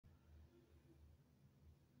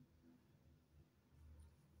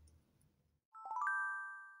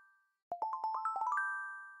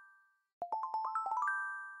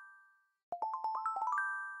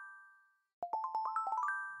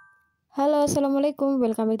Halo, assalamualaikum,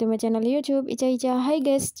 welcome back to my channel YouTube Ica. Hai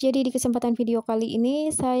guys, jadi di kesempatan video kali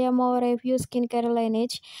ini saya mau review skincare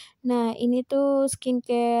Laneige. Nah, ini tuh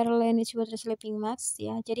skincare Laneige Water Sleeping Mask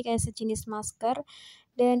ya, jadi kayak sejenis masker.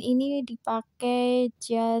 Dan ini dipakai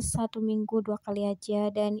just 1 minggu 2 kali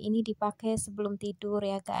aja, dan ini dipakai sebelum tidur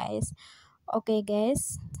ya guys. Oke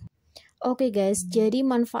guys, jadi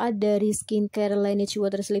manfaat dari skincare Laneige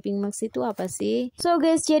Water Sleeping Mask itu apa sih? So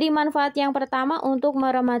guys, jadi manfaat yang pertama untuk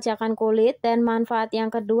meremajakan kulit, dan manfaat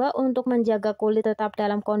yang kedua untuk menjaga kulit tetap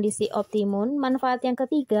dalam kondisi optimum. Manfaat yang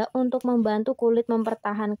ketiga untuk membantu kulit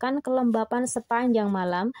mempertahankan kelembapan sepanjang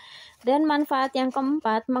malam. Dan manfaat yang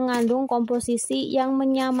keempat mengandung komposisi yang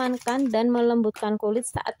menyamankan dan melembutkan kulit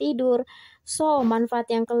saat tidur. So, manfaat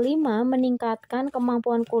yang kelima meningkatkan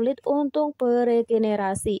kemampuan kulit untuk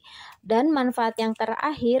beregenerasi. Dan manfaat yang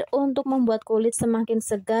terakhir untuk membuat kulit semakin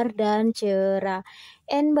segar dan cerah.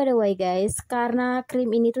 And by the way guys, karena krim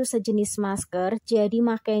ini tuh sejenis masker, jadi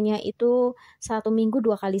makainya itu 1 minggu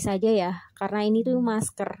 2 kali saja ya. Karena ini tuh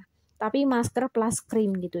masker, tapi masker plus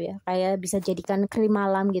krim gitu ya, kayak bisa jadikan krim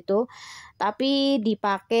malam gitu, tapi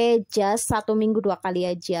dipakai just 1 minggu 2 kali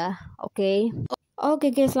aja.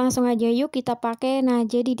 Oke guys, langsung aja yuk kita pakai. Nah,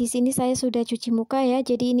 jadi di sini saya sudah cuci muka ya.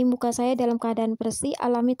 Jadi ini muka saya dalam keadaan bersih,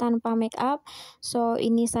 alami tanpa make up. So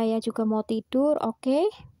ini saya juga mau tidur, oke?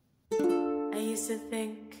 I used to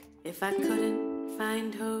think if I couldn't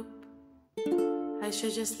find hope, I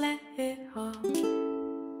should just let it all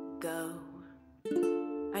go.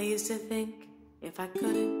 I used to think if I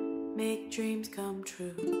couldn't make dreams come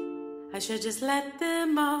true, I should just let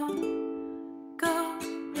them all go.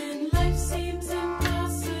 When life seems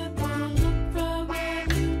impossible, look from a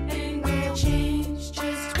new angle, change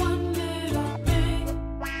just one little thing.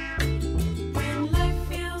 When life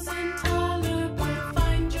feels intolerable,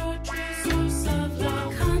 find your true source of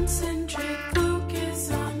love. Concentrate,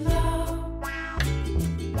 focus on love.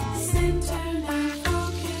 Center line,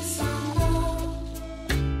 focus on love.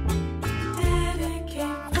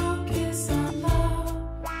 Dedicate, focus on love.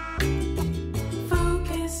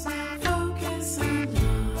 Focus on love.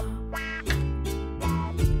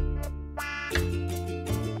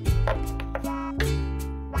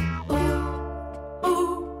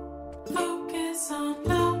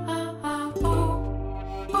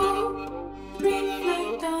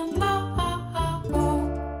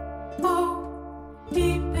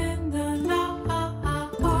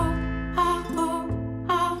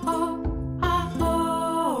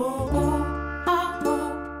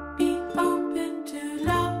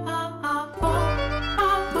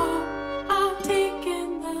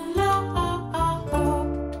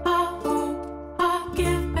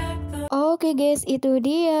 Oke guys, itu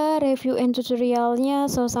dia review and tutorialnya.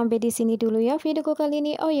 So sampai di sini dulu ya videoku kali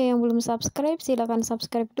ini. Oh ya, yang belum subscribe silahkan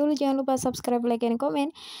subscribe dulu. Jangan lupa subscribe, like, and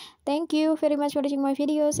comment. Thank you very much for watching my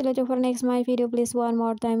video. See you later for next my video. Please one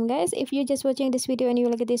more time guys, if you just watching this video and you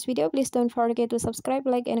like this video, please don't forget to subscribe,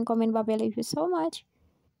 like, and comment. Bye bye. Love you so much.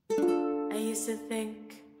 I used to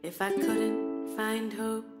think if I couldn't find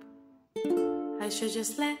hope, I should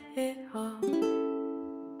just let it all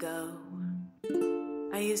go.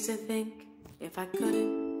 I used to think if I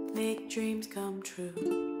couldn't make dreams come true,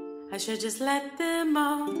 I should just let them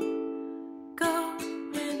all go.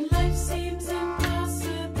 When life seems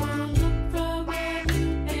impossible, look from a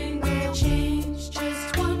new angle, change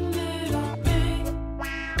just one little thing.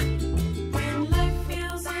 When life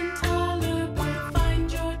feels intolerable,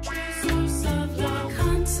 find your true source of love.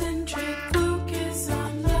 Concentrate, focus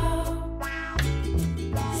on love.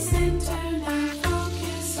 Center line,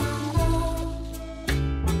 focus on love.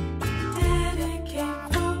 Dedicate,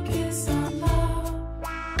 focus on love.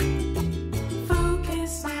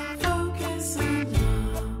 Focus on love.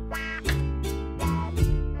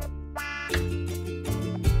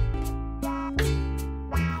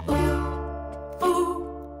 Ooh,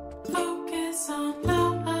 focus on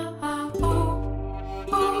love.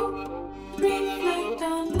 Ooh, reflect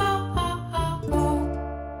on love.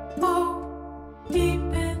 Deep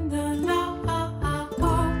in the love.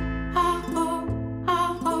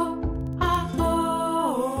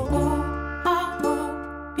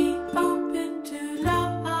 Be open to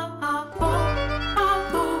love.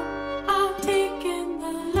 Take in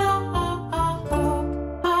the love.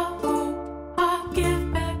 Give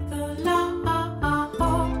back the love.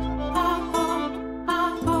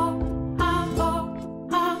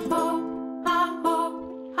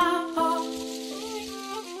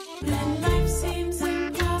 When life seems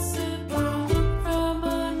impossible, look from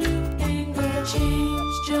a new angle,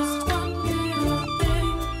 change just one little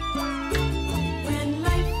thing. When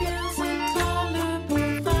life feels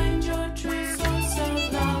intolerable, find your true source of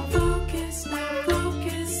love. Focus now,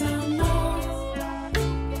 focus on love.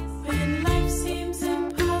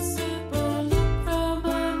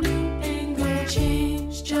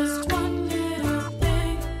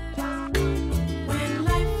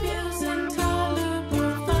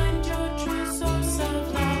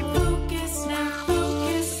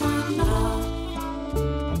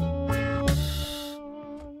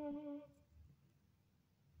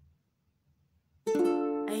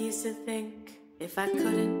 think if I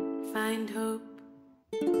couldn't find hope,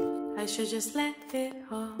 I should just let it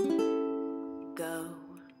all go.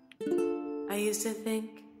 I used to think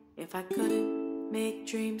if I couldn't make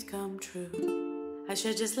dreams come true, I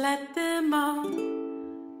should just let them all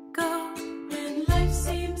go. When life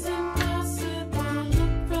seems impossible,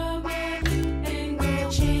 look from a new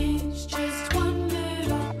angle, change just one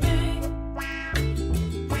little thing.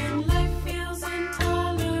 When life feels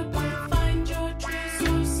intolerable, find your true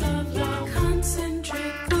source of love.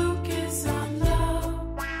 Concentrate, focus on love.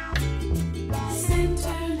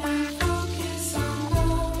 Center now, focus on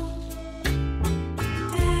love.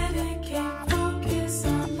 Dedicate, focus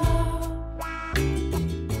on love.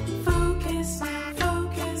 Focus now,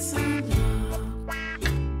 focus on love.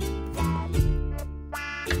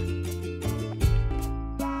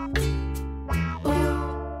 Oh,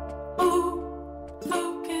 oh,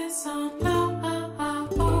 focus on love.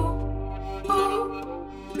 Oh, oh,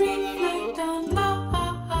 reflect on love.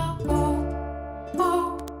 Oh, oh,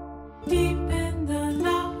 deep in the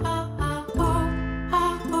love. Oh, oh, oh,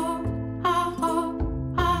 oh,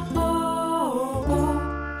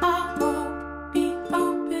 oh, be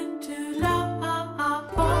open to love.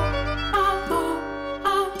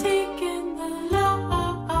 Oh, take in the love.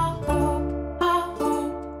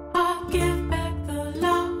 Oh, give back the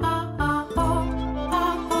love.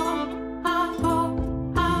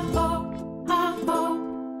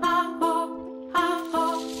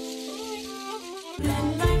 When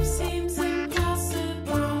life seems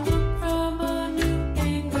impossible, look from a new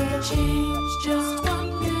angle, change just one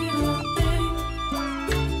little thing.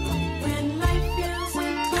 When life feels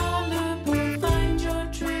intolerable, find your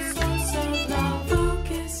true source of love.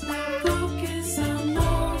 Focus now, focus on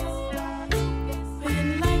love. When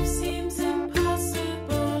life seems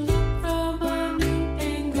impossible, look from a new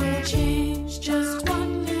angle, change just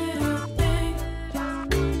one little thing.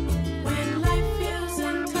 When life feels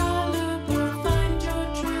intolerable, find your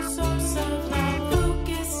true source of love.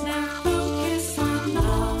 Focus now, focus on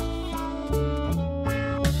love.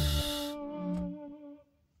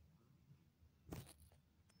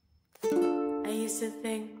 I used to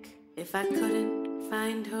think if I couldn't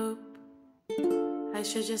find hope, I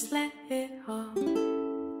should just let it all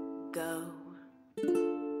go.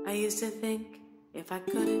 I used to think if I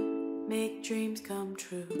couldn't make dreams come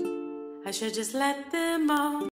true, I should just let them all